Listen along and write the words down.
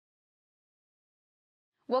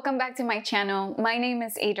Welcome back to my channel. My name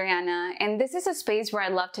is Adriana, and this is a space where I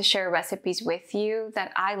love to share recipes with you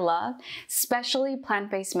that I love, especially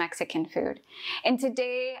plant-based Mexican food. And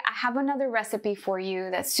today I have another recipe for you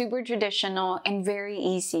that's super traditional and very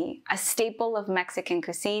easy, a staple of Mexican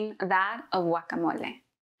cuisine, that of guacamole.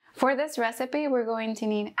 For this recipe, we're going to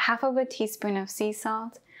need half of a teaspoon of sea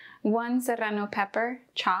salt, 1 serrano pepper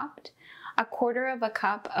chopped, 1/4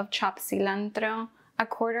 cup of chopped cilantro,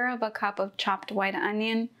 1/4 cup of chopped white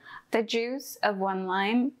onion, the juice of 1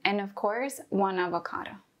 lime, and of course, 1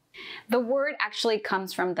 avocado. The word actually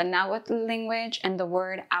comes from the Nahuatl language and the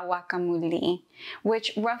word guacamole,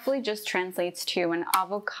 which roughly just translates to an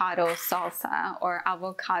avocado salsa or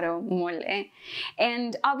avocado mole.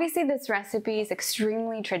 And obviously this recipe is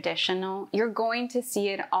extremely traditional. You're going to see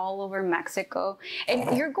it all over Mexico,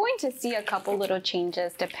 and you're going to see a couple little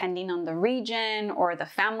changes depending on the region or the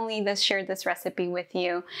family that shared this recipe with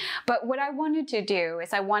you. But what I wanted to do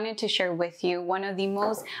is I wanted to share with you one of the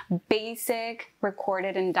most basic,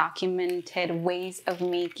 recorded, and documented ways of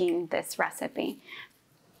making this recipe.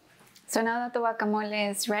 So now that the guacamole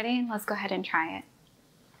is ready, let's go ahead and try it.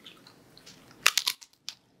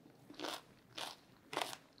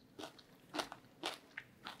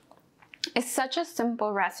 It's such a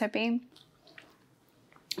simple recipe,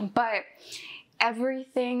 but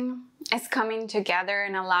everything is coming together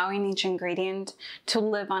and allowing each ingredient to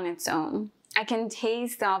live on its own. I can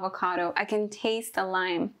taste the avocado, I can taste the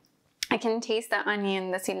lime, I can taste the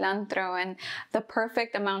onion, the cilantro, and the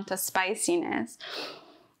perfect amount of spiciness.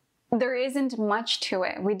 There isn't much to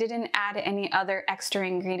it. We didn't add any other extra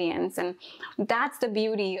ingredients, and that's the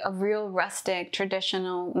beauty of real rustic,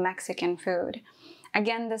 traditional Mexican food.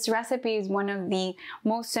 Again, this recipe is one of the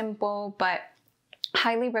most simple but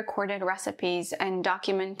highly recorded recipes and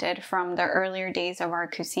documented from the earlier days of our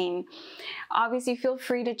cuisine. Obviously, feel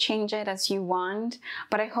free to change it as you want,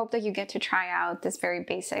 but I hope that you get to try out this very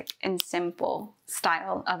basic and simple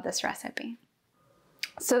style of this recipe.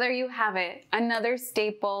 So there you have it, another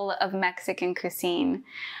staple of Mexican cuisine.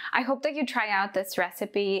 I hope that you try out this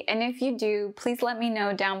recipe, and if you do, please let me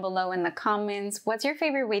know down below in the comments what's your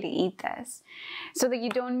favorite way to eat this. So that you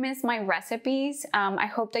don't miss my recipes, I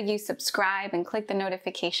hope that you subscribe and click the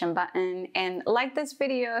notification button and like this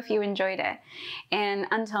video if you enjoyed it. And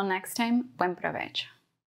until next time, buen provecho.